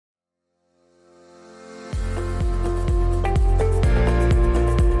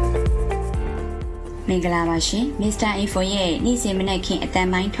မင်္ဂလာပါရှင်မစ္စတာအင်ဖိုရဲ့နေ့စဉ်မနက်ခင်းအတန်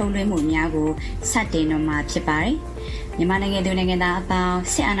ပိုင်းထုတ်လွှင့်မှုများကိုစတင်တော့မှာဖြစ်ပါတယ်မြန်မာနိုင်ငံသူနိုင်ငံသားအပေါင်း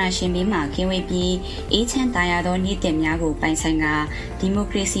စစ်အာဏာရှင်ပြီးမှကင်းဝေးပြီးအေးချမ်းသာယာသောနေ့တင်များကိုပိုင်ဆိုင်ကဒီမို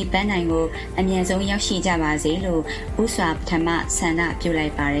ကရေစီပန်းနိုင်ကိုအမြန်ဆုံးရောက်ရှိကြပါစေလို့ဥစွာပထမဆန္ဒပြုလို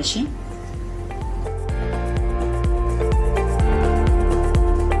က်ပါရရှင်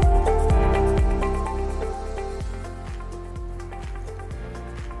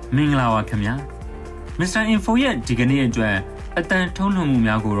မင်္ဂလာပါခင်ဗျာမစ္စတာအင်ဖိုရဲ့ဒီကနေ့အတွက်အတန်ထုံးလွှင့်မှု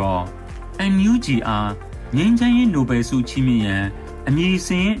များကိုတော့ NUG အားငြိမ်းချမ်းရေးနိုဘယ်ဆုချီးမြှင့်ရန်အမည်စ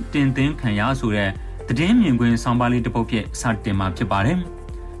င်တင်သွင်းခံရဆိုတဲ့သတင်းမြင်ကွင်းဆောင်းပါးလေးတစ်ပုဒ်ဖြင့်စတင်မှာဖြစ်ပါတယ်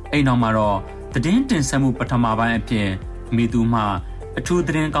။အဲ့နောက်မှာတော့သတင်းတင်ဆက်မှုပထမပိုင်းအဖြစ်မိသူမှအထူးသ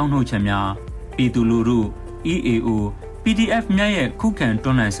တင်းကောင်းနှုတ်ချက်များပြည်သူလူထု EAO PDF များရဲ့ခုခံတွ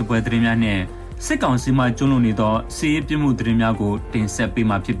န်းလှန်စစ်ပွဲသတင်းများနဲ့စစ်ကောင်စီမှကျွလွန်နေသောစီးရေးပြမှုသတင်းများကိုတင်ဆက်ပေး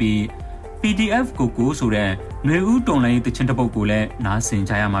မှာဖြစ်ပြီး PDF ကိုဆိုတဲ့ຫນွေဦးတွန်လိုင်းတခြင်းတစ်ပုဒ်ကိုလည်းနားဆင်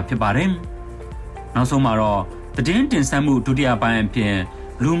ကြရမှာဖြစ်ပါတယ်။နောက်ဆုံးမှာတော့သတင်းတင်ဆက်မှုဒုတိယပိုင်းအဖြစ်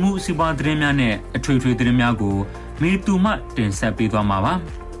လူမှုစီးပွားသတင်းများနဲ့အထွေထွေသတင်းများကိုမိသူမှတင်ဆက်ပေးသွားမှာပါ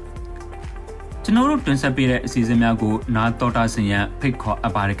။ကျွန်တော်တို့တင်ဆက်ပေးတဲ့အစီအစဉ်များကိုနားတော်တာဆင်ရန်ဖိတ်ခေါ်အ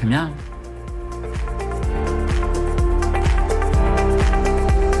ပ်ပါတယ်ခင်ဗျာ။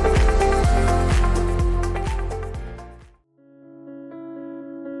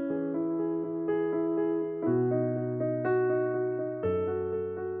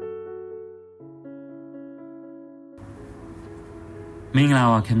မင်္ဂလာ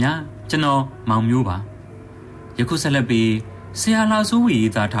ပါခင်ဗျာကျွန်တော်မောင်မျိုးပါယခုဆက်လက်ပြီးဆရာလာစိုးဝေ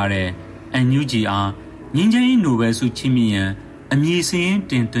ရေးသားထားတဲ့ NUG အားငြိမ်းချမ်းရေးနိုဘယ်ဆုချီးမြှင့်ရန်အမည်စင်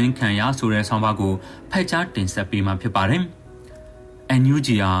တင်သွင်းခံရဆိုတဲ့ဆောင်းပါးကိုဖတ်ကြားတင်ဆက်ပေးမှာဖြစ်ပါတယ် NUG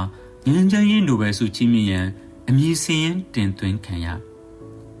အားငြိမ်းချမ်းရေးနိုဘယ်ဆုချီးမြှင့်ရန်အမည်စင်တင်သွင်းခံရ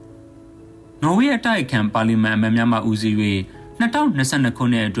နော်ဝေအတိုက်အခံပါလီမန်အမတ်များမှဦးစီး၍2022ခု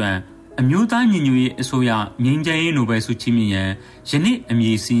နှစ်အတွက်အမျိုးသားညီညွတ်ရေးအစိုးရငြိမ်းချမ်းရေးနိုဘယ်ဆုချီးမြှင့်ရန်ယနေ့အမ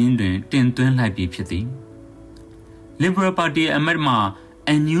ည်စည်းတွင်တင်သွင်းလိုက်ပြီဖြစ်သည် Liberal Party အမတ်မှ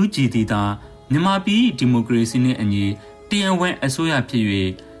NUG သည်သာမြန်မာပြည်ဒီမိုကရေစီနှင့်အညီတရားဝင်အစိုးရဖြစ်၍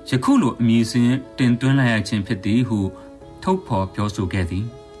ယခုလိုအမည်စည်းတင်သွင်းလိုက်ရခြင်းဖြစ်သည်ဟုထုတ်ဖော်ပြောဆိုခဲ့သည်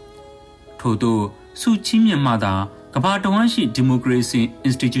ထို့သောဆုချီးမြှင့်မှသာကမ္ဘာတဝန်းရှိဒီမိုကရေစီ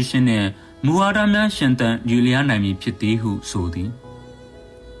institution နှင့်မူဝါဒများရှင်သန်ယူလျားနိုင်မည်ဖြစ်သည်ဟုဆိုသည်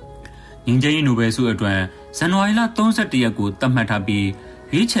ငြိမ်းချမ်းရေးနိုဘယ်ဆုအတွက်ဇန်နဝါရီလ31ရက်ကိုသတ်မှတ်ထားပြီး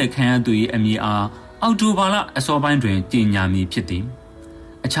ရွေးချယ်ခံရသူ၏အမည်အားအောက်တိုဘာလအစောပိုင်းတွင်ကြေညာမည်ဖြစ်သည်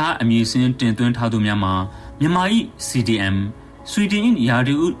အခြားအမည်စင်းတင်သွင်းထားသူများမှာမြန်မာ၏ CDM ဆွီဒင်၏ရာ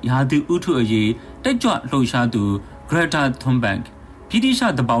သီဥတုအရေးတက်ကြွလှုပ်ရှားသူ Greta Thunberg ဗြိတိရှ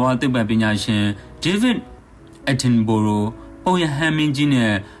သဘာဝသိပ္ပံပညာရှင် David Attenborough ပုံရဟန်မင်းကြီးနှ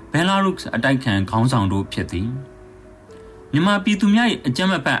င့် Belarus အတိုက်ခံခေါင်းဆောင်တို့ဖြစ်သည်မြန်မာပြည်သူများ၏အကြ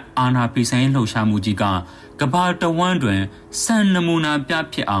မ်းမဖက်အာဏာဖီဆန်ရေးလှုပ်ရှားမှုကြီးကကမ္ဘာတဝန်းတွင်စံနမူနာပြ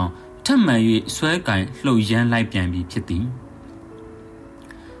ဖြစ်အောင်ထပ်မံ၍ဆွဲကင်လှုပ်ရမ်းလိုက်ပြန်ပြီဖြစ်သည်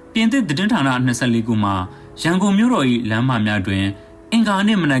ပြင်သစ်သတင်းဌာန24ခုမှရန်ကုန်မြို့တော်၏လမ်းမများတွင်အင်္ဂါ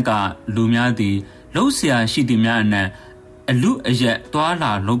နေ့မနက်ကလူများသည်လှုပ်ရှားရှိသည့်များအနက်အလူအရက်သွာ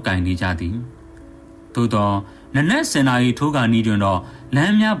လာလှုပ်ကင်နေကြသည်သို့သောနနက်10:00 နာရီထိုးကာနီးတွင်တော့လ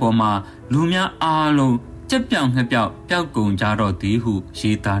မ်းများပေါ်မှလူများအားလုံးကြက်ပြောင်ငှက်ပြောက်ပျောက်ကုန်ကြတော့သည်ဟု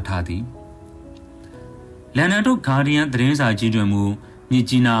ရေးသားထားသည်လန်ဒန်တို့ဂါဒီယန်သတင်းစာကြီးတွင်မူမြစ်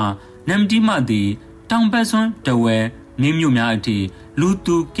ကြီးနားနမ်တီမှသည်တောင်ဘက်စွန်းတဝဲမြင်းမြို့များအထိလူ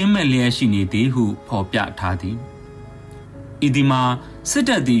သူကင်းမဲ့လျက်ရှိနေသည်ဟုဖော်ပြထားသည်ဤဒီမှာစစ်တ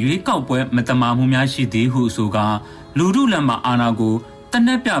ပ်သည်ရွေးကောက်ပွဲမတမာမှုများရှိသည်ဟုဆိုကာလူထုလက်မှအာဏာကိုတန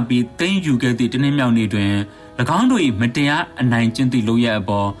က်ပြပြီးသိမ်းယူခဲ့သည့်တနေ့မြောက်နေ့တွင်၎င်းတို့၏မတရားအနိုင်ကျင့်သည့်လုပ်ရအ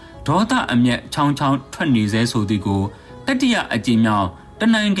ပေါ်ဒေါသအမျက်ချောင်းချောင်းထွက်နေစေဆိုသည်ကိုတတိယအကြိမ်မြောက်တ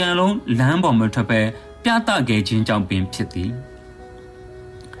နိုင်ငံလုံးလမ်းပေါ်မထွက်ပဲပြသခဲ့ခြင်းကြောင့်ပင်ဖြစ်သည်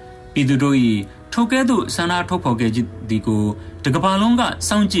ပြည်သူတို့၏ထိုကဲ့သို့ဆန္ဒထုတ်ဖော်ခဲ့သည်ကိုတကမ္ဘာလုံးက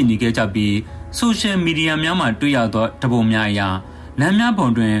စောင့်ကြည့်နေခဲ့ကြပြီးဆိုရှယ်မီဒီယာများမှာတွေ့ရသောတပုံများအရာလမ်းများ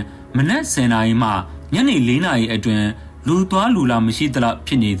ပေါ်တွင်မနက်10:00 နာရီမှညနေ4:00 နာရီအတွင်းလူသွားလူလာမရှိသလောက်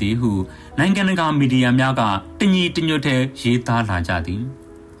ဖြစ်နေသည်ဟုနိုင်ငံတကာမီဒီယာများကတညီတညွတ်ထဲရေးသားလာကြသည်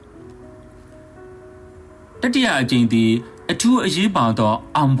တတိယအကြိမ်သည်အထူးအရေးပါသော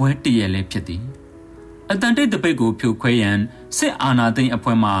အောင်ပွဲတရက်လည်းဖြစ်သည်အတန်တိတ်တပိတ်ကိုဖြိုခွဲရန်စစ်အာဏာသိမ်းအ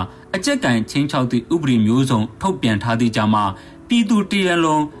ဖွဲ့မှအကြက်ကင်ချင်းချောက်သည့်ဥပဒေမျိုးစုံထုတ်ပြန်ထားသည့်ကြောင့်မှပြည်သူတရက်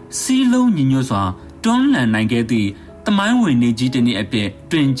လုံးစီးလုံးညီညွတ်စွာတွန်းလှန်နိုင်ခဲ့သည့်တမိုင်းဝင်နေကြီးတစ်နေ့အဖြစ်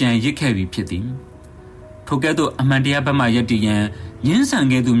တွင်ကြံရစ်ခဲ့ပြီဖြစ်သည်ထိုကဲ့သို့အမှန်တရားဘက်မှရပ်တည်ရန်ရင်းဆန်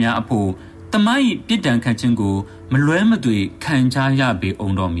ခဲ့သူများအဖို့တမိုင်းပြစ်ဒဏ်ခတ်ခြင်းကိုမလွဲမသွေခံကြရပေအော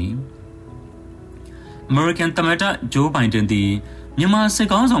င်တော်မူ American သမ္မတ Joe Biden သည်မြန်မာစစ်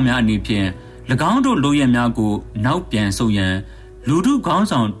ကောင်းဆောင်များအနေဖြင့်၎င်းတို့လိုရများကိုနောက်ပြန်ဆုတ်ရန်လူထုခေါင်း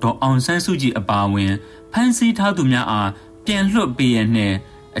ဆောင်ဒေါ်အောင်ဆန်းစုကြည်အပါအဝင်ဖမ်းဆီးထားသူများအားပြန်လွှတ်ပေးရန်နှင့်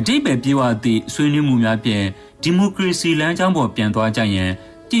အတိတ်ပဲပြေဝသည့်ဆွေးနွေးမှုများဖြင့်ဒီမိုကရေစီလမ်းကြောင်းပေါ်ပြန်သွားကြရန်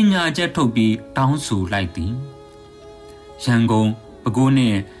ပညာချက်ထုတ်ပြီးတောင်းဆိုလိုက်သည်ရန်ကုန်ပဲခူးနှ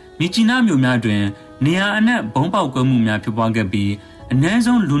င့်မြစ်ကြီးနားမြို့များတွင်နေရာအနှံ့ဘုံပေါက်ကွဲမှုများဖြစ်ပွားခဲ့ပြီးအနည်း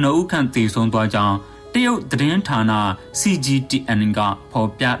ဆုံးလူနှုတ်ဦးခန့်သေဆုံးသွားကြောင်းတရုတ်သတင်းဌာန CGTN ကဖော်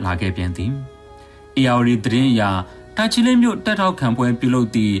ပြလာခဲ့ပြန်သည်။ ARD သတင်းအရတာချီလိတ်မြို့တက်ထောက်ခံပွဲပြုလုပ်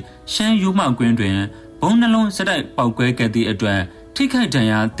သည့်ရှမ်းရိုးမကွင်းတွင်ဘုံနှလုံးစတိုက်ပေါက်ကွဲခဲ့သည့်အတွက်ထိခိုက်ဒဏ်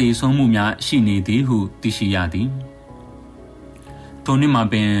ရာသေဆုံးမှုများရှိနေသည်ဟုသိရှိရသည်။ထိုနေ့မှာ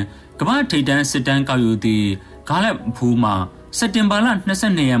ပင်ကမ္ဘာထိပ်တန်းစစ်တမ်းကောက်ယူသည့်ဂါလက်ဖူးမှာစက်တင်ဘာလ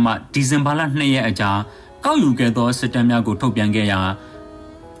22ရက်မှဒီဇင်ဘာလ2ရက်အကြားကောက်ယူခဲ့သောစစ်တမ်းများကိုထုတ်ပြန်ခဲ့ရာ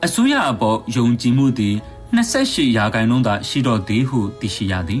အစိုးရအပေါ်ယုံကြည်မှုသည်28%သာရှိတော့သည်ဟုသိရှိ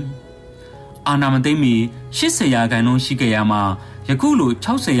ရသည်။အာဏာမသိမ်းမီ80%ရှိခဲ့ရမှယခုလို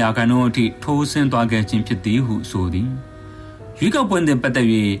60%အထိထိုးဆင်းသွားခဲ့ခြင်းဖြစ်သည်ဟုဆိုသည်။ရွေးကောက်ပွဲနှင့်ပတ်သက်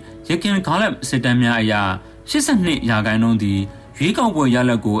၍ရခိုင်ဂါလက်စစ်တမ်းများအရ82%သည်ရွေးကောက်ပွဲရ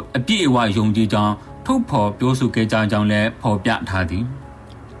လဒ်ကိုအပြည့်အဝယုံကြည်ကြောင်းထုတ်ဖော်ပြောဆိုခဲ့ကြကြောင်းလည်းဖော်ပြထားသည်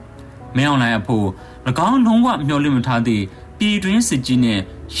။မဲအွန်လိုင်းအဖို့၎င်းလုံးဝမျှော်လင့်မထားသည့်ပြည်တွင်းစစ်ကြီးနှင့်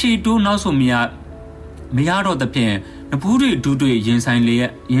ရှေ့တိုးနောက်ဆုတ်မရတော့သဖြင့်နဖူးတွေဒူးတွေရင်ဆိုင်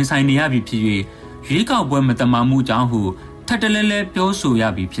နေရပြီဖြစ်၍ရွေးကောက်ပွဲမတမာမှုကြောင့်ဟုထပ်တလဲလဲပြောဆိုရ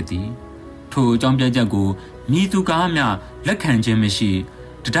ပြီဖြစ်သည်ထိုအကြောင်းပြချက်ကိုမြည်သူကားများလက်ခံခြင်းမရှိ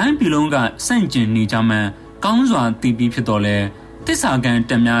တတိုင်းပြည်လုံးကစန့်ကျင်နေကြမှန်ကောင်းစွာတည်ပြီးဖြစ်တော်လဲတစ္ဆာကန်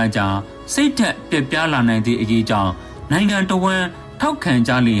တက်များအကြားစိတ်ထက်ပြက်ပြားလာနိုင်သည့်အရေးကြောင့်နိုင်ငံတော်ဝန်ထောက်ခံ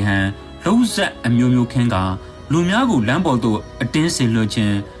ကြလေဟန်လုံးဆက်အမျိုးမျိုးခင်းကလူများကိုလမ်းပေါ်သို့အတင်းစေလွှတ်ခြ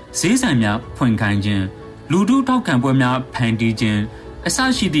င်းဈေးဆိုင်များဖွင့်ခိုင်းခြင်းလူထုထောက်ခံပွဲများဖန်တီးခြင်းအစ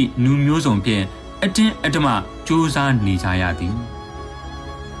ရှိသည့်နူမျိုးစုံဖြင့်အတင်းအဓမ္မကြိုးစားနေကြရသည်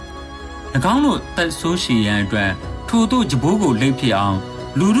၎င်းတို့သက်ဆိုးရှည်ရန်အတွက်ထိုတို့ကြဘိုးကိုလိပ်ဖြစ်အောင်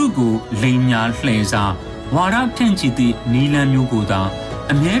လူထုကိုလိမ်ညာလှည့်စားဝါဒဖြန့်ချီသည့်နီလန်မျိုးကိုသာ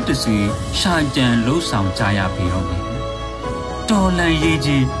အမြဲတစေရှာကြံလှုပ်ဆောင်ကြရပေတော့မယ်တော်လန်ရေး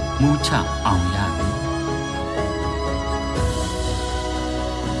ကြီးမူချအောင်ရသည်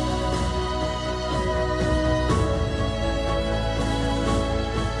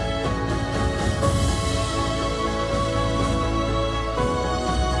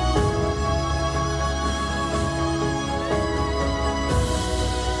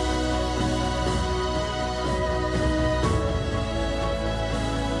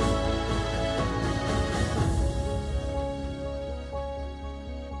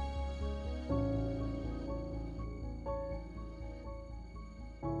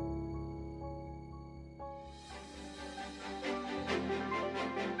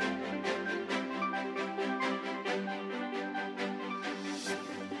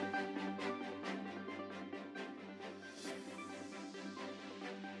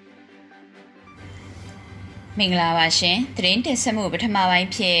မင်္ဂလာပါရှင်သတင်းတင်ဆက်မှုပထမပိုင်း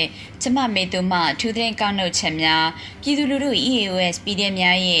ဖြစ်ကျမမေသူမှထူးသတင်းကောက်နှုတ်ချက်များပြည်သူလူထု EAOS ပြည်သူ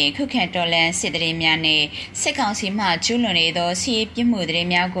များရဲ့ခုခံတော်လှန်စစ်သတင်းများနဲ့စစ်ကောင်စီမှကျူးလွန်နေသောစီးရေးပြစ်မှုသတင်း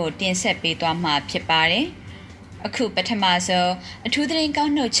များကိုတင်ဆက်ပေးသွားမှာဖြစ်ပါတယ်အခုပထမဆုံးအထူးသတင်းကော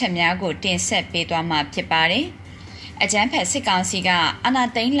က်နှုတ်ချက်များကိုတင်ဆက်ပေးသွားမှာဖြစ်ပါတယ်အကြမ်းဖက်စစ်ကောင်စီကအာဏာ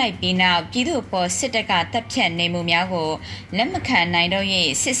သိမ်းလိုက်ပြီးနောက်ပြည်သူ့ပေါ်စစ်တပ်ကတပ်ဖြတ်နေမှုများကိုလက်မခံနိုင်တော့၍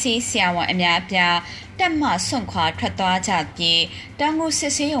စစ်ဆေးဆရာဝန်အများအပြားတက်မှဆွန့်ခွာထွက်သွားကြပြီးတောင်ငူစ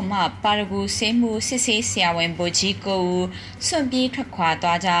စ်ဆေးရုံမှပါရဂူဆေးမှုစစ်ဆေးဆရာဝန်ဗိုလ်ကြီးကိုဦးဆွန့်ပြေးထွက်ခွာ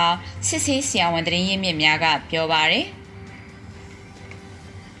သွားကြောင်းစစ်ဆေးဆရာဝန်သတင်းရင်းမြစ်များကပြောပါရယ်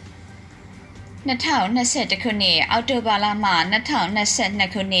2021ခုနှစ်အောက်တိုဘာလမှ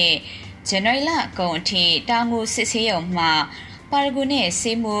2022ခုနှစ်ဇန်နဝါရီလကုန်အထိတောင်ငူစစ်ဆေးရုံမှပါရဂူနှင့်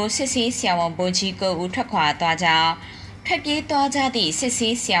ဆေးမှုစစ်ဆေးဆရာဝန်ဗိုလ်ကြီးကိုဦးထွက်ခွာသွားကြောင်းထွက်ပြေးသွားကြသည့်စစ်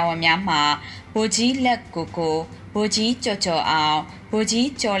ဆေးဆရာဝန်များမှာဗိုလ်ကြီးလက်ကိုကိုဗိုလ်ကြီးကျော်ကျော်အောင်ဗိုလ်ကြီး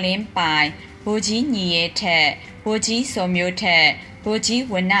ကျော်လင်းပိုင်ဗိုလ်ကြီးညီရဲထက်ဗိုလ်ကြီးစောမျိုးထက်ဗိုလ်ကြီး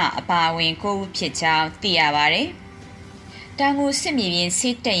ဝနအပါအဝင်ကိုဦးဖြစ်ကြောင်းသိရပါတယ်။တောင်ငူစစ်မြေပြင်စ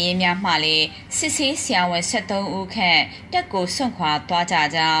စ်တပ်ရင်းများမှလည်းစစ်ဆေးဆရာဝန်73ဦးခန့်တပ်ကိုဆွန့်ခွာသွားကြ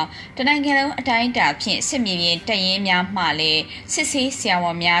ကြောင်းတနိုင်ငံလုံးအတိုင်းအတာဖြင့်စစ်မြေပြင်တပ်ရင်းများမှလည်းစစ်ဆေးဆရာဝ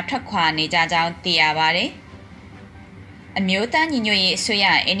န်များထွက်ခွာနေကြကြောင်းသိရပါတယ်။အမျိုးသားညီညွတ်ရေးအစိုးရ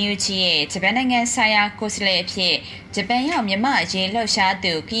NUG ရဲ့ဂျပန်နိုင်ငံဆိုင်ရာကိုယ်စားလှယ်အဖြစ်ဂျပန်ရောက်မြန်မာအရေးလှုပ်ရှား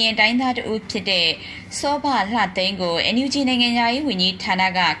သူကရင်တိုင်းသားတဦးဖြစ်တဲ့စောဘလှသိန်းကို NUG နိုင်ငံရေးဝန်ကြီးဌာန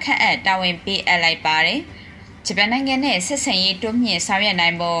ကခန့်အပ်တာဝန်ပေးအပ်လိုက်ပါတယ်။ဂျ ဂျပန်နိုင်ငံနဲ့ဆက်ဆံရေးတိုးမြှင့်ဆောင်ရွက်နို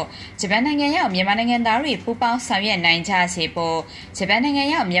င်ဖို့ဂျပန်နိုင်ငံရောက်မြန်မာနိုင်ငံသားတွေပူးပေါင်းဆောင်ရွက်နိုင်ကြစေဖို့ဂျပန်နိုင်ငံ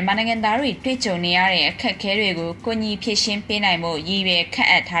ရောက်မြန်မာနိုင်ငံသားတွေတွေ့ကြုံနေရတဲ့အခက်အခဲတွေကိုကိုညီဖြည့်ရှင်းပေးနိုင်ဖို့ရည်ရွယ်ခန့်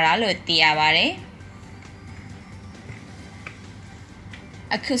အပ်ထားတာလို့သိရပါတယ်။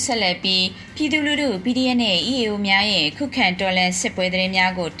အခုဆက်လက်ပြီးပြည်သူလူထု PDF နဲ့ EAO များရဲ့ခုခံတော်လှန်စစ်ပွဲသတင်း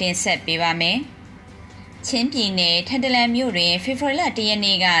များကိုတင်ဆက်ပေးပါမယ်။ချင်းပြည်နယ်ထန်တလန်မြို့တွင်ဖေဖော်ဝါရီလ1ရက်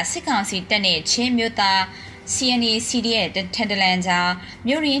နေ့ကစစ်ကောင်စီတပ်နဲ့ချင်းမြို့သား CNA CDF ထန်တလန်ကြား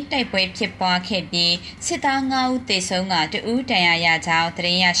မြို့ရင်းတိုက်ပွဲဖြစ်ပွားခဲ့ပြီးစစ်သား9ဦးသေဆုံးက2ဦးဒဏ်ရာရကြောင်းသတ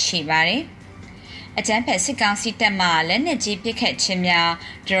င်းရရှိပါတယ်။အကြမ်းဖက်စစ်ကောင်စီတပ်မှလက်နက်ကြီးပစ်ခတ်ခြင်းများ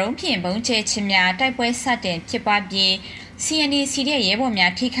ဒရုန်းဖြင့်ပုံကျဲခြင်းများတိုက်ပွဲစတင်ဖြစ်ပွားပြီး CNA CDF ရဲဘော်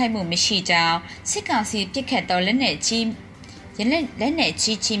များထိခိုက်မှုမရှိကြောင်းစစ်ကောင်စီပစ်ခတ်သောလက်နက်ကြီး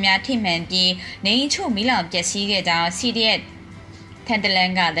များထိမှန်ပြီးနေအိမ်ချို့မီးလောင်ပျက်စီးခဲ့ကြောင်း CDF ထန်တလ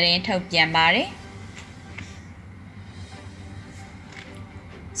န်ကသတင်းထုတ်ပြန်ပါတယ်။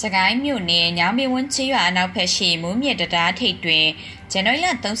စကိုင်းမြို့နယ်ညောင်မေဝန်းချေးရွာအနောက်ဘက်ရှိမူးမြစ်တရားထိပ်တွင်ဇန်နဝါရီလ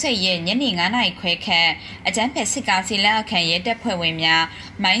30ရက်ညနေ9:00နာရီခွဲခန့်အကြမ်းဖက်စစ်ကောင်စီလက်အောက်ခံရဲတပ်ဖွဲ့ဝင်များ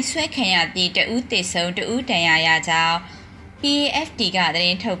မိုင်းဆွဲခံရပြီး2ဦးသေဆုံး2ဦးဒဏ်ရာရကြောင်း PAFD ကသတ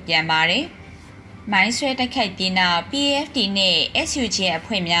င်းထုတ်ပြန်ပါတယ်။မိုင်းဆွဲတိုက်ခိုက်ပြီးနောက် PAFD နဲ့ SUG အ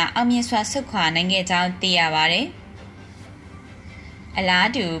ဖွဲ့များအောင်မြင်စွာဆုတ်ခွာနိုင်ခဲ့ကြောင်းသိရပါတယ်။အလား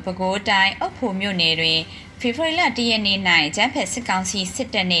တူပဲခူးတိုင်းအုတ်ဖိုမြို့နယ်တွင်ဖေဖော်ဝါရီလ1ရက်နေ့၌ဂျမ်ဖက်စစ်ကောင်စီစစ်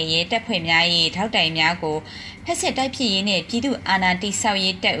တပ်နှင့်ရဲတပ်ဖွဲ့များ၏ထောက်တိုင်များကိုဖက်စစ်တိုက်ဖြစ်ရေးနှင့်ပြည်သူ့အာဏာတည်ဆောက်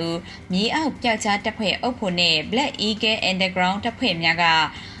ရေးတပ်ဦးမြေအောက်ပျောက်ကြားတပ်ဖွဲ့အုပ်ဖို့နှင့် Black Eagle Underground တပ်ဖွဲ့များက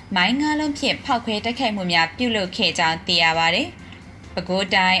မိုင်း9လုံးဖြင့်ဖောက်ခွဲတိုက်ခိုက်မှုများပြုလုပ်ခဲ့ကြောင်းသိရပါသည်။ပဲခူး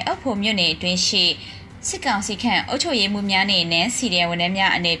တိုင်းအုတ်ဖိုမြို့နယ်အတွင်းရှိစစ်ကောင်စီခန့်အုပ်ချုပ်ရေးမှူးများနှင့်နန်းစီရဲဝန်ထမ်း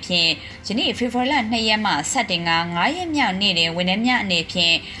များအနေဖြင့်ယနေ့ဖေဖော်ဝါရီလ2ရက်မှစတင်က9ရက်မြောက်နေ့တွင်ဝန်ထမ်းများအနေဖြ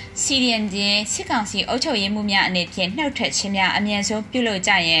င့်စီရီယန်ချင်းစစ်ကောင်စီအုပ်ချုပ်ရေးမှူးများအနေဖြင့်နှုတ်ထွက်ခြင်းများအမြန်ဆုံးပြုလုပ်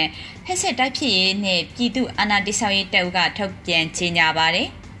ကြရန်ဖက်စစ်တိုက်ဖြစ်ရေးနှင့်ပြည်သူ့အာဏာတည်ဆောက်ရေးတပ်ဦးကထုတ်ပြန်ကြေညာပါသည်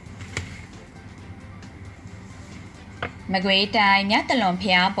မကွေးတိုင်းမြတလွန်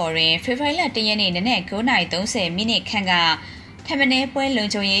ဖျားပေါ်တွင်ဖေဖော်ဝါရီလ1ရက်နေ့နနက်9:30မိနစ်ခန့်ကထမင်းပွဲလုံ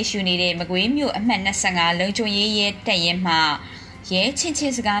ခြုံရေးယူနေတဲ့မကွေးမြို့အမှတ်25လုံခြုံရေးရဲတပ်ရင်းမှရဲချ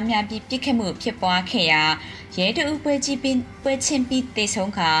င်းစကားများပြီးပြစ်ခတ်မှုဖြစ်ပွားခဲ့ရာရဲတအုပ်ပွဲချင်းပြီးတေ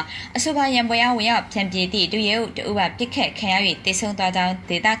ဆုံးခါအဆိုပါရန်ပွဲအားဝင်ရောက်ဖြန့်ပြေးသည့်ဒုရဲအုပ်တအုပ်ကပြစ်ခတ်ခံရ၍တေဆုံးသွားကြောင်း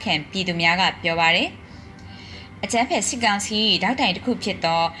ဒေသခံပြည်သူများကပြောပါရယ်အကြမ်းဖက်စစ်ကောင်စီဓာတ်တိုင်တစ်ခုဖြစ်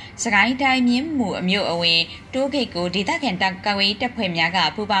သောစကိုင်းတိုင်းမြင်းမူအမျိုးအဝင်တိုးဂိတ်ကိုဒေသခံတပ်ကာကွယ်ရေးတပ်ဖွဲ့များက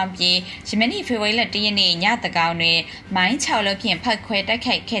ပူးပေါင်းပြီးယမနေ့ဖေဖော်ဝါရီလ1ရက်နေ့ညတကောင်တွင်မိုင်း6လုံးဖြင့်ဖောက်ခွဲတိုက်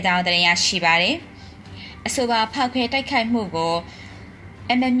ခိုက်ခဲ့ကြောင်းသိရရှိပါသည်။အဆိုပါဖောက်ခွဲတိုက်ခိုက်မှုကို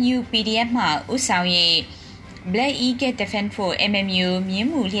MMU PDF မှဦးဆောင်၍ Black Eagle Defense Force MMU မြင်း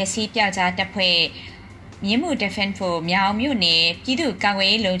မူလျက်စီးပြောက်ကြားတပ်ဖွဲ့မြင်းမူ Defense Force မြောင်မြို့နယ်ပြည်သူ့ကာကွယ်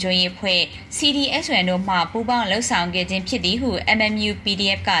ရေးလုံခြုံရေးအဖွဲ့ CDSN တို့မှပူးပေါင်းလှုပ်ဆောင်ခဲ့ခြင်းဖြစ်သည်ဟု MMU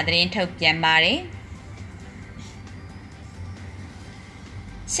PDF ကသတင်းထုတ်ပြန်ပါတယ်။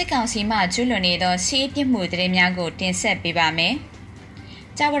စစ်ကောင်စီမှကျူးလွန်နေသောစစ်ရေးပြစ်မှုသတင်းများကိုတင်ဆက်ပေးပါမယ်။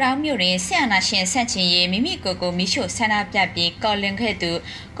ကြာဝရောင်မြို့တွင်စစ်အာဏာရှင်ဆန့်ကျင်ရေးမိမိကိုယ်ကိုမိရှို့ဆန္ဒပြပြီးကော်လွန်ခဲ့သူ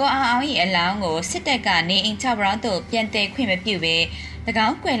ကိုအောင်၏အလောင်းကိုစစ်တပ်ကနေအိမ်ကြာဝရောင်သို့ပြန်တည်ခွင့်မပြုဘဲ၎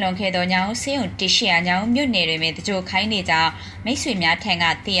င်းကွယ်လွန်ခဲ့သောညောင်ဆေးရုံတရှိယာညောင်မြို့နယ်တွင်တကြိုခိုင်းနေကြောင်းမိတ်ဆွေများထံက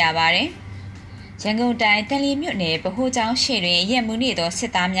သိရပါသည်။ရန်ကုန်တိုင်းတန်လီမြို့နယ်ဗဟိုကျောင်းရှိတွင်ရက်မှုနေသောစ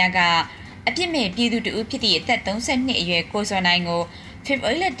စ်သားများကအပြစ်မဲ့ပြည်သူတဦးဖြစ်သည့်အသက်32အရွယ်ကိုစောနိုင်ကိုဖေ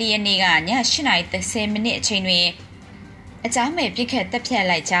ဖော်ဝါရီလ1ရက်နေ့ကည8:30မိနစ်အချိန်တွင်အကြောင်းမဲ့ပြစ်ခတ်တပ်ဖြတ်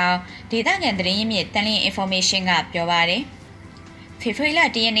လိုက်ကြောင်းဒေသခံသတင်းရင်းမြစ်တန်လင်း information ကပြောပါတယ်။ဖေဖော်ဝါရီလ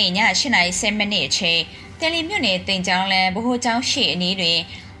1ရက်နေ့ည8:10မိနစ်အချိန်တန်လီမြို့နယ်တင်ကျောင်းလမ်းဗဟိုကျောင်းရှိအနီးတွင်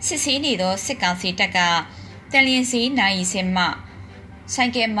စစ်ဆေးနေသောစစ်ကောင်စီတပ်ကတန်လင်းစီနိုင်စင်မှဆို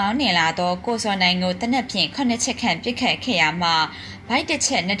င်ကယ်မောင်းနေလာသောကိုစောနိုင်ကိုတနက်ဖြန်9ချက်ခန့်ပြစ်ခတ်ခဲ့ရမှဘိုက်တစ်ချ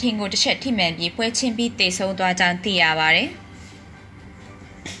က်နှစ်ထင်ကိုတစ်ချက်ထိမှန်ပြီးပွဲချင်းပြီးတေဆုံးသွားကြောင်းသိရပါတယ်။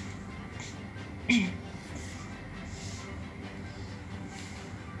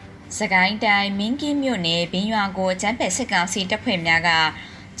စကိုင်းတိုင်းမင်းကင်းမြို့နယ်ဘင်းရွာကိုကျန်းပယ်စစ်ကောင်စီတပ်ဖွဲ့များက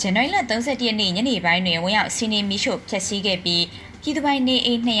ဇန်နဝါရီလ31ရက်နေ့ညနေပိုင်းတွင်ဝင်ရောက်စီးနင်းမီးရှို့ဖျက်ဆီးခဲ့ပြီးပြည်သူပိုင်နေ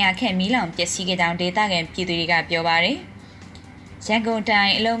အိမ်200ခန့်မီးလောင်ပျက်စီးခဲ့ကြောင်းဒေသခံပြည်သူတွေကပြောပါရယ်။ရန်ကုန်တို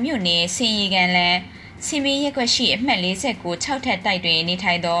င်းအလုံမြို့နယ်စင်ရီကန်လန်းစင်မင်းရက်ကွက်ရှိအမှတ်49 6ထပ်တိုက်တွင်နေ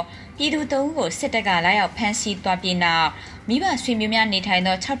ထိုင်သောပြည်သူ3ဦးကိုစစ်တပ်ကလာရောက်ဖမ်းဆီးသွားပြီးနောက်မိဘဆွေမျိုးများနေထိုင်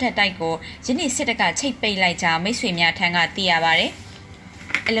သော6ထပ်တိုက်ကိုယနေ့စစ်တပ်ကချိတ်ပိတ်လိုက်ကြောင်းမိတ်ဆွေများထံကသိရပါရယ်။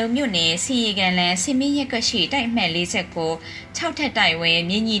 အလုံးမြို့နယ်စီရီကန်လန်စင်မင်းရက်ကရှိတိုက်မှတ်40ကို6ထက်တိုက်ဝဲ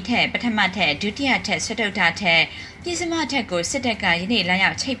မြင်းကြီးထက်ပထမထက်ဒုတိယထက်ဆွတ်ထုတ်တာထက်ပြည်စမထက်ကိုစစ်တပ်ကယနေ့လာ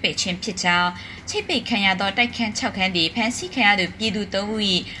ရောက်ချိတ်ပိတ်ခြင်းဖြစ်ကြောင်းချိတ်ပိတ်ခံရသောတိုက်ခန်း6ခန်းသည်ဖမ်းဆီးခံရသူပြည်သူ3ဦး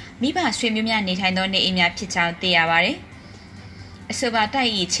၏မိဘဆွေမျိုးများနေထိုင်သောနေအိမ်များဖြစ်ကြောင်းသိရပါသည်အဆိုပါတို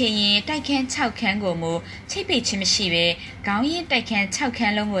က်ဤချင်းရင်တိုက်ခန်း6ခန်းကိုမူချိတ်ပိတ်ခြင်းမရှိဘဲခေါင်းရင်းတိုက်ခန်း6ခ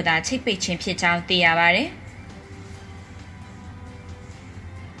န်းလုံးကိုသာချိတ်ပိတ်ခြင်းဖြစ်ကြောင်းသိရပါသည်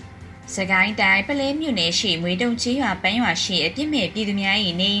စကိုင်းတိုင်းပလဲမြို့နယ်ရှိမွေတုံချေးရွာပန်းရွာရှိအပြစ်မဲ့ပြည်သူများ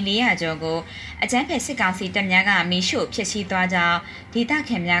၏နေအိမ်400ကျော်ကိုအကြမ်းဖက်စစ်ကောင်စီတပ်များကမီးရှို့ဖျက်ဆီးသွားကြောင်းဒေသ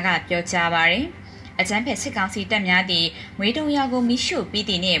ခံများကပြောကြားပါရယ်အကြမ်းဖက်စစ်ကောင်စီတပ်များသည်မွေတုံရွာကိုမီးရှို့ပြီး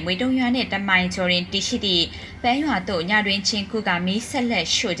သည့်နှင့်မွေတုံရွာနှင့်တမိုင်ကျော်တွင်တည်ရှိသည့်ပန်းရွာသို့ညတွင်ချင်းခုကမီးဆက်လက်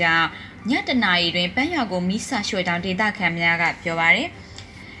ရှို့ကြောင်းညတနာရီတွင်ပန်းရွာကိုမီးဆရှို့ကြောင်းဒေသခံများကပြောပါရယ်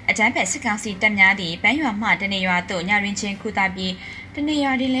အကြမ်းဖက်စစ်ကောင်စီတပ်များသည်ပန်းရွာမှတနေရွာသို့ညတွင်ချင်းခုတာပြီးတနေ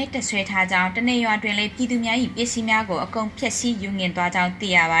ရွာတွင်လည်းတဆွဲထားကြောင်းတနေရွာတွင်လည်းပြည်သူများ၏ပစ္စည်းများကိုအကုန်ဖျက်ဆီးယူငင်သွားကြောင်းသိ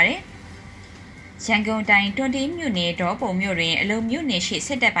ရပါသည်။ရန်ကုန်တိုင်းတွန်တီမြို့နယ်ဒေါပုံမြို့တွင်အလုံးမြို့နယ်ရှိစ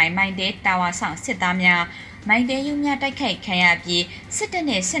စ်တပ်ပိုင်းမိုင်းတဲတာဝါဆောင်စစ်သားများမိုင်းတဲရုံများတိုက်ခိုက်ခံရပြီးစစ်တပ်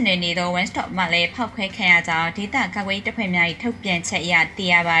နှင့်ဆက်နွယ်နေသော one stop မှလည်းဖောက်ခွဲခံရကြောင်းဒေသကာကွယ်တပ်ဖွဲ့များ၏ထုတ်ပြန်ချက်အရသိ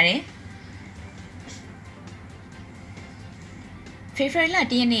ရပါသည်။ဖေဖော်ဝါရီ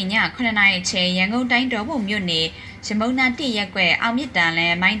လ1ရက်နေ့ည9:00နာရီချိန်ရန်ကုန်တိုင်းဒေါပုံမြို့နယ်ရမုံနာတိရက်ကွက်အောင်မြစ်တန်လ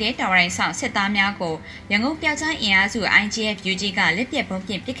န်မိုင်းတဲတာဝရိုင်းဆောင်စစ်သားများကိုရန်ကုန်ပြောက်ကျန်းအင်အားစု IGF UG ကလက်ပြပုံ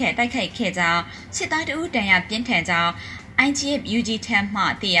ဖြင့်ပစ်ခတ်တိုက်ခိုက်ခဲ့ကြောင်းစစ်သားတဦးတန်ရပြင်းထန်ကြောင်း IGF UG ထံမှ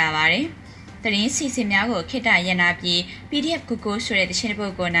သိရပါသည်။တရင်စီစဉ်များကိုခိတ္တရန်နာပြီး PDF ကိုကိုဆိုတဲ့တခြင်းတစ်ပု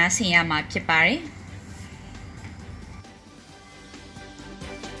ဒ်ကိုနားဆင်ရမှာဖြစ်ပါတယ်။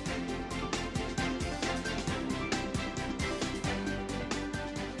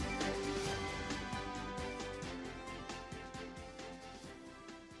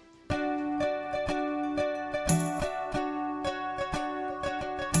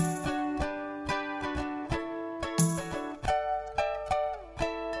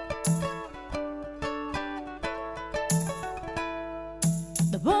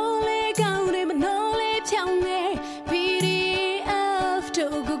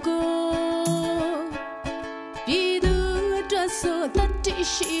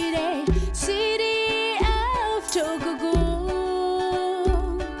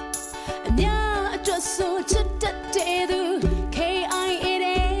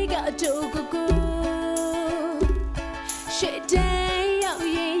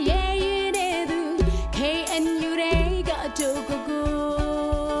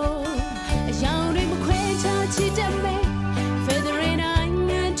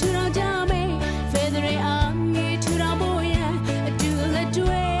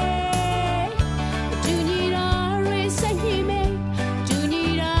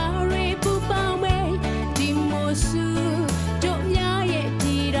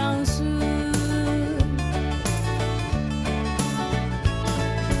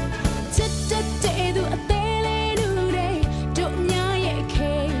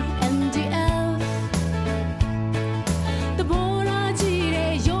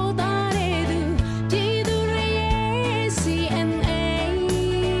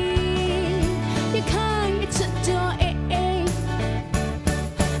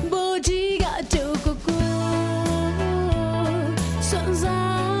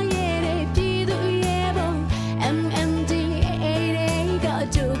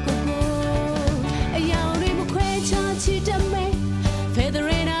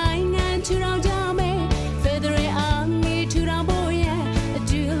 Feather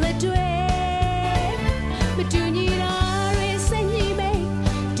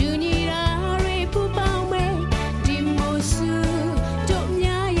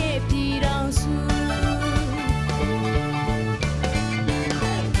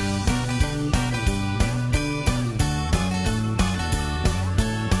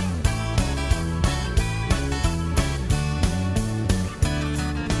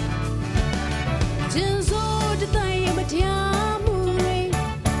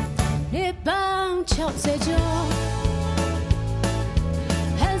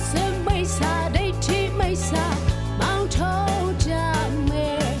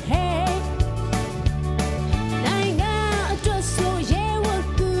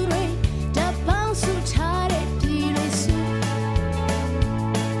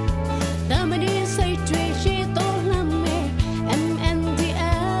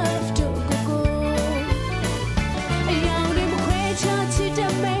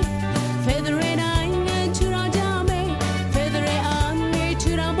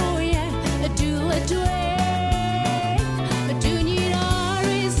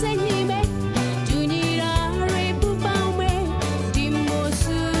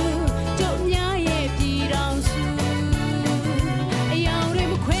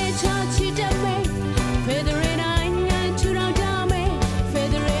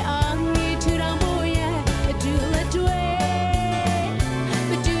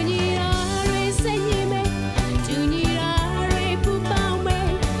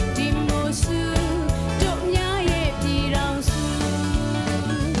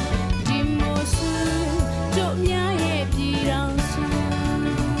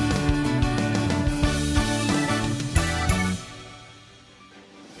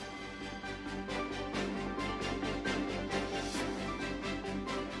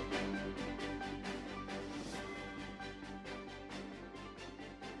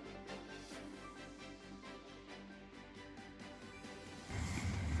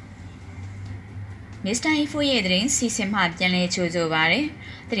Mr. Info ရဲ့သတင်းစီစဉ်မှပြန်လည်ကြိုဆိုပါရစေ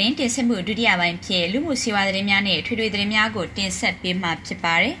။သတင်းတင်ဆက်မှုဒုတိယပိုင်းဖြစ်လူမှုစီးပွားသတင်းများနဲ့ထွေထွေသတင်းများကိုတင်ဆက်ပေးမှာဖြစ်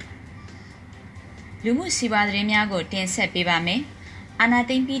ပါတယ်။လူမှုစီးပွားသတင်းများကိုတင်ဆက်ပေးပါမယ်။အာနာ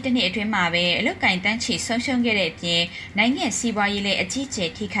သိမ့်ပြီးတစ်နှစ်အတွင်းမှာပဲအလုတ်ကင်တန်းချီဆုံးရှုံးခဲ့တဲ့အပြင်နိုင်ငံစီးပွားရေးလည်းအကြီးအကျယ်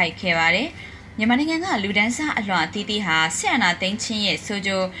ထိခိုက်ခဲ့ပါတယ်။မြန်မာနိုင်ငံကလူဒန်းစားအလွန်အသီးသီးဟာဆက်အာဏာသိမ်းခြင်းရဲ့ဆို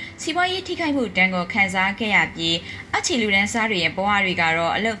ကြစီးပွားရေးထိခိုက်မှုတန်းကိုခံစားခဲ့ရပြီးအချီလူဒန်းစားတွေရဲ့ဘဝတွေက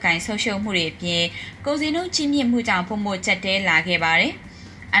တော့အလုတ်ကင်ဆုံးရှုံးမှုတွေအပြင်ကုန်စည်နှုန်းကြီးမြင့်မှုကြောင့်ပုံမကျက်တဲလာခဲ့ပါတယ်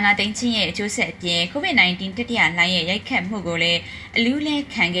။အာဏာသိမ်းခြင်းရဲ့အကျိုးဆက်အပြင် COVID-19 တတိယလှိုင်းရဲ့ရိုက်ခတ်မှုကိုလည်းအလူးလဲ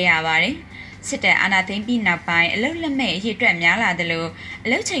ခံခဲ့ရပါတယ်။စစ်တပ်အာဏာသိမ်းပြီးနောက်ပိုင်းအလုတ်လက်မဲ့အရေးအတွက်များလာသလိုအ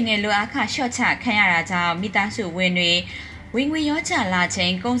လုတ်ချိန်နဲ့လိုအားခလျှော့ချခံရတာကြောင့်မိသားစုဝင်တွေဝင်ငွေရောကျလာခြ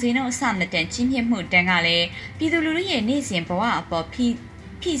င်းကုန်စည်နှုန်းအဆမတန်ကြီးမြင့်မှုတန်းကလည်းပြည်သူလူထုရဲ့နေ့စဉ်ဘဝအပေါ်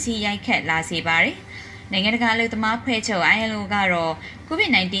ဖိစီးရိုက်ခတ်လာစေပါတယ်။နိုင်ငံတကာလူသမားဖွဲ့ချုပ် ILO ကတော့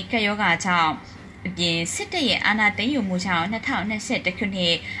COVID-19 ကပ်ရောဂါကြောင့်အပြင်စစ်တပ်ရဲ့အာဏာသိမ်းယူမှုကြောင့်2021ခုနှ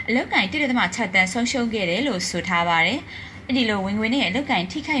စ်အလုတ်ကင်1.6 တန်းဆုံးရှုံးခဲ့တယ်လို့ဆိုထားပါတယ်။အဲ့ဒီလိုဝင်ငွေနဲ့အလုတ်ကင်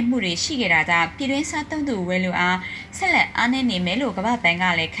ထိခိုက်မှုတွေရှိခဲ့တာကြောင့်ပြည်တွင်းစားသုံးသူဝယ်လူအားဆက်လက်အားနည်းနေမယ်လို့ကမ္ဘာ့ဘဏ်က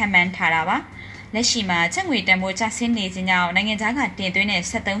လည်းခန့်မှန်းထားတာပါ။လက်ရှိမှာချက်ငွေတန်ဖိုးကျဆင်းနေခြင်းကြောင့်နိုင်ငံသားကတင်သွင်းတဲ့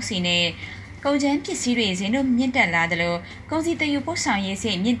73စီနဲ့ကုန်ကျန်းပစ္စည်းတွေဈေးနှုန်းမြင့်တက်လာသလိုကုန်စည်တည်ယူပို့ဆောင်ရေး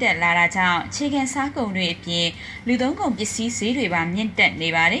စိတ်မြင့်တက်လာတာကြောင့်ခြေခံစားကုန်တွေအပြင်လူသုံးကုန်ပစ္စည်းဈေးတွေပါမြင့်တက်နေ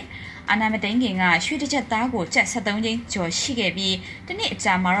ပါတယ်။အာဏာမသိမ်းခင်ကရွှေတစ်ကြက်သားကိုကျပ်73ကျင်းကျော်ရှိခဲ့ပြီးတစ်နှစ်အ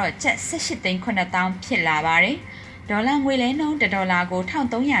ကြာမှာတော့ကျပ်18သိန်း9000ဖြစ်လာပါတယ်။ဒေါ်လာငွေလဲနှုန်းဒေါ်လာကို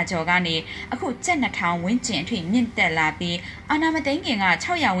1300ကျော်ကနေအခုကျပ်2000ဝန်းကျင်အထိမြင့်တက်လာပြီးအာဏာမသိမ်းခင်က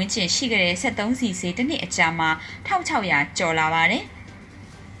600ဝန်းကျင်ရှိခဲ့တဲ့73စီဈေးတစ်နှစ်အကြာမှာ1600ကျော်လာပါတယ်။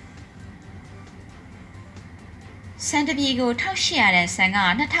စံတပြေကို1800တန်စံက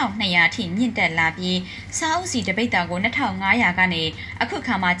2200အထိမြင့်တက်လာပြီးစားအုပ်စီတပိတ်တာကို2500ကနေအခု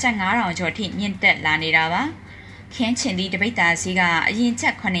ခါမှာကျပ်9000ကျော်အထိမြင့်တက်လာနေတာပါ။ခင်းချင်ဒီတပိတ်တာစီကအရင်ကျ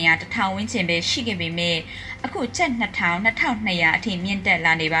ပ်900 1000ဝန်းကျင်ပဲရှိခဲ့ပေမဲ့အခုကျပ်2000 2200အထိမြင့်တက်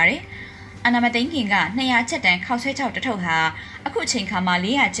လာနေပါတယ်။အနာမသိန်းခင်က200ကျပ်တန်ခောက်ဆွဲချောက်တစ်ထုပ်ဟာအခုချိန်ခါမှာ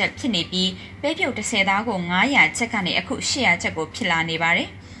400ကျပ်ဖြစ်နေပြီးပဲပြုတ်30သားကို900ကျပ်ကနေအခု800ကျပ်ကိုဖြစ်လာနေပါတယ်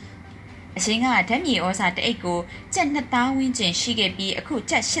။အရှင်ကဓာတ်မြေဩဇာတအိတ်ကိုကျပ်2000ဝန်းကျင်ရှိခဲ့ပြီးအခု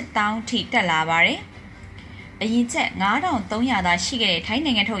ကျပ်8000ထိတက်လာပါတယ်။အရင်ကျပ်9300သာရှိခဲ့တဲ့ထိုင်း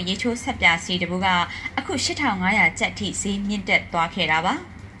နိုင်ငံထုတ်ရေချိုးဆက်ပြားစီတပူကအခု8500ကျပ်ထိဈေးမြင့်တက်သွားခဲ့တာပါ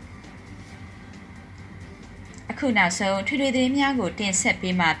အခုနောက်ဆုံးထွေထွေသတင်းများကိုတင်ဆက်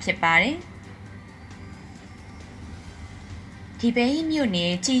ပေးမှာဖြစ်ပါတယ်ဒီပဲမြို့န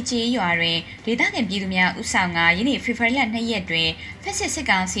ယ်ကြီးကြီးရွာတွင်ဒေသခံပြည်သူများဥဆောင်ကယနေ့ဖေဖော်ဝါရီလ2ရက်တွင်ဖက်စစ်စစ်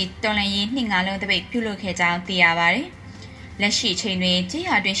ကောင်စီတော်လှန်ရေးနှစ်ငါးလုံးတပိတ်ပြုလုပ်ခဲ့ကြောင်းသိရပါတယ်လက်ရှိချိန်တွင်ကြေး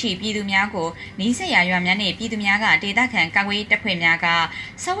ရွာတွင်ရှိပြည်သူများကိုနီးစပ်ရာရွာများနှင့်ပြည်သူများကဒေသခံကာကွယ်ရေးတပ်ဖွဲ့များက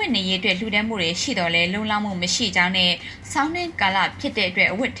စောင့်ဝတ်နေရေးအတွက်လှူဒန်းမှုတွေရှိတော်လဲလုံလောက်မှုမရှိကြောင်းနဲ့စောင်းနှင်းကာလဖြစ်တဲ့အတွက်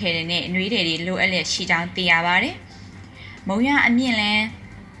အဝတ်ထည်တွေနဲ့အနွေးတွေလိုအပ်လျက်ရှိကြောင်းသိရပါတယ်။မုံရအမြင့်လန်း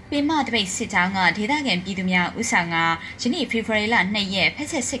ပင်မတပိတ်စစ်ကြောင်းကဒေသခံပြည်သူများဥဆောင်ကယနေ့ဖေဖော်ဝါရီလ2ရက်ဖက်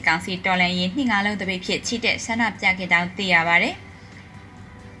စစ်စစ်ကောင်စီတော်လှန်ရေးနှစ်ငါးလုံးတပိတ်ဖြစ်ချီတက်ဆန္ဒပြခဲ့ကြောင်းသိရပါတယ်။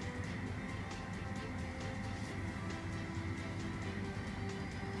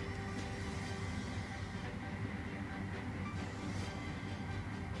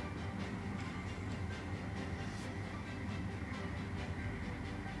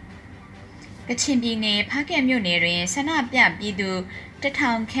ကချင်ပြည်နယ်ဖားကန့်မြို့နယ်တွင်ဆန္ဒပြပြည်သူ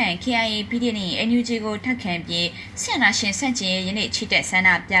1000ခန့် KIA PD နှင့် NUG ကိုထောက်ခံပြီးဆန္ဒရှင်ဆန့်ကျင်ရေးယနေ့ချီတက်ဆန္ဒ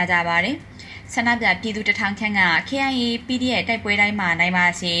ပြကြပါတယ်။ဆန္ဒပြပြည်သူ1000ခန့်က KIA PD ရဲ့တိုက်ပွဲတိုင်းမှာနိုင်ပါ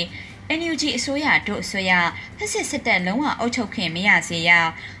စေ NUG အစိုးရတို့အစိုးရဖက်စစ်စစ်တပ်လုံးဝအုပ်ချုပ်ခွင့်မရစေရ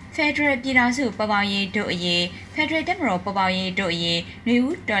ဖက်ဒရယ်ပြည်ထောင်စုပေါ်ပေါက်ရေးတို့အရေးဖက်ဒရယ်တပ်မတော်ပေါ်ပေါက်ရေးတို့အရေးနေ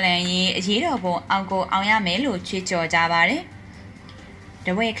ဦးတော်လှန်ရေးအရေးတော်ပုံအောင်ကိုအောင်ရမယ်လို့ချွေးကြော်ကြပါတယ်။တ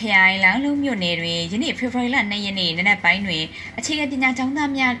ဝဲခရိုင်လောင်းလုံးမြို့နယ်တွင်ယနေ့ဖေဖော်ဝါရီလ2ရက်နေ့နနက်ပိုင်းတွင်အခြေခံပညာကျောင်း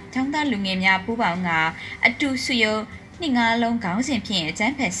သားလူငယ်များပူးပေါင်းကအတူစုရုံးနှစ်ငါးလုံးခေါင်းစဉ်ဖြင့်အကြ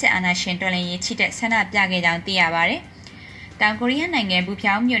မ်းဖက်စစ်အာဏာရှင်တော်လှန်ရေးချီတက်ဆန္ဒပြခဲ့ကြောင်းသိရပါတယ်။တောင်ကိုရီးယားနိုင်ငံဘူ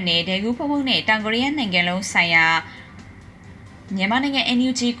ဖြောင်းမြို့နယ်ဒေဂူဖုံဖုံနှင့်တောင်ကိုရီးယားနိုင်ငံလုံးဆိုင်ရာမြန်မာနိုင်ငံ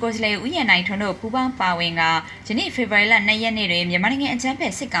NUG ကိုယ်စားလှယ်ဦးရနိုင်ထွန်းတို့ပူးပေါင်းပါဝင်ကယနေ့ဖေဖော်ဝါရီလ2ရက်နေ့တွင်မြန်မာနိုင်ငံအကြမ်းဖ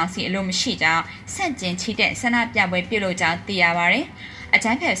က်စစ်ကောင်စီအလို့မရှိကြောင်းဆန့်ကျင်ချီတက်ဆန္ဒပြပွဲပြုလုပ်ကြောင်းသိရပါတယ်။အကြ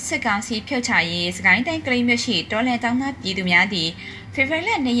မ်းဖက်စစ်ကောင်စီဖြုတ်ချရေးစကိုင်းတိုင်းကလေးမြို့ရှိတော်လှန်တောင်းသားပြည်သူများသည့်ဖေဖော်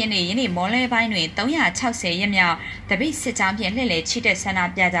ဝါရီလ2ရက်နေ့ယနေ့မော်လဲပိုင်းတွင်360ရက်မြောက်တပိတ်စစ်ကြောင်းဖြင့်လှည့်လည်ချီတက်ဆန္ဒ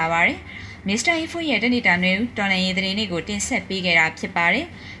ပြကြပါရယ်မစ္စတာအီဖိုရဲ့တနေ့တာနယ်တော်လှန်ရေးသတင်းတွေကိုတင်ဆက်ပေးခဲ့တာဖြစ်ပါတယ်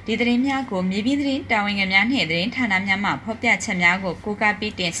ဒီသတင်းများကိုမြေပြင်သတင်းတာဝန်ခံများနှင့်သတင်းဌာနများမှဖော်ပြချက်များကိုကိုးကား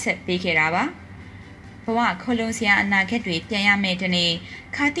ပြီးတင်ဆက်ပေးခဲ့တာပါဗ ဝခိုးလုံစရာအနာဂတ်တွေပြန်ရမယ့်တနေ့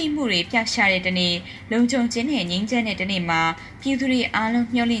ခါတိမှုတွေပြရှာတဲ့တနေ့လုံခြုံခြင်းနဲ့ငြိမ်းချမ်းတဲ့တနေ့မှာပြည်သူတွေအားလုံး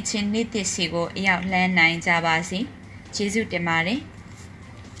မျှော်လင့်ခြင်းနေ့တစ်စီကိုအရောက်လှမ်းနိုင်ကြပါစေကျေးဇူးတင်ပါတယ်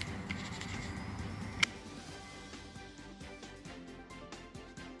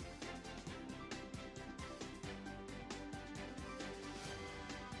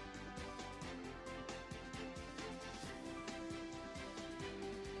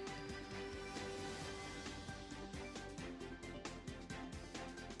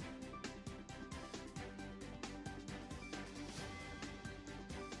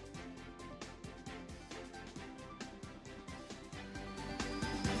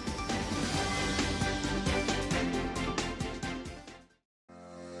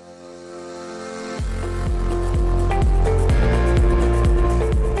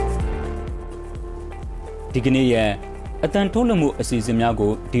ဒီကနေ့ရဲ့အတန်ထုတ်လွှင့်မှုအစီအစဉ်များ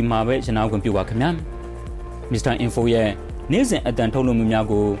ကိုဒီမှာပဲရနာခွင့်ပြုပါခင်ဗျာမစ္စတာအင်ဖိုရဲ့နေ့စဉ်အတန်ထုတ်လွှင့်မှုများ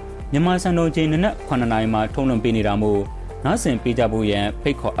ကိုမြန်မာစံတော်ချိန်နနက်9:00 နာရီမှာထုတ်လွှင့်ပေးနေတာမို့နားဆင်ပေးကြဖို့ရန်ဖိ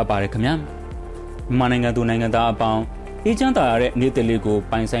တ်ခေါ်အပ်ပါတယ်ခင်ဗျာမြန်မာနိုင်ငံသူနိုင်ငံသားအပေါင်းအေးချမ်းသာရတဲ့နေ့တစ်လေးကို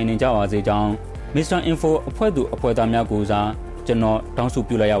ပိုင်ဆိုင်နေကြပါစေကြောင်းမစ္စတာအင်ဖိုအဖွဲ့သူအဖွဲ့သားများကိုစားကျွန်တော်တောင်းဆို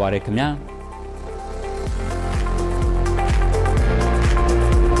ပြုလိုက်ရပါတယ်ခင်ဗျာ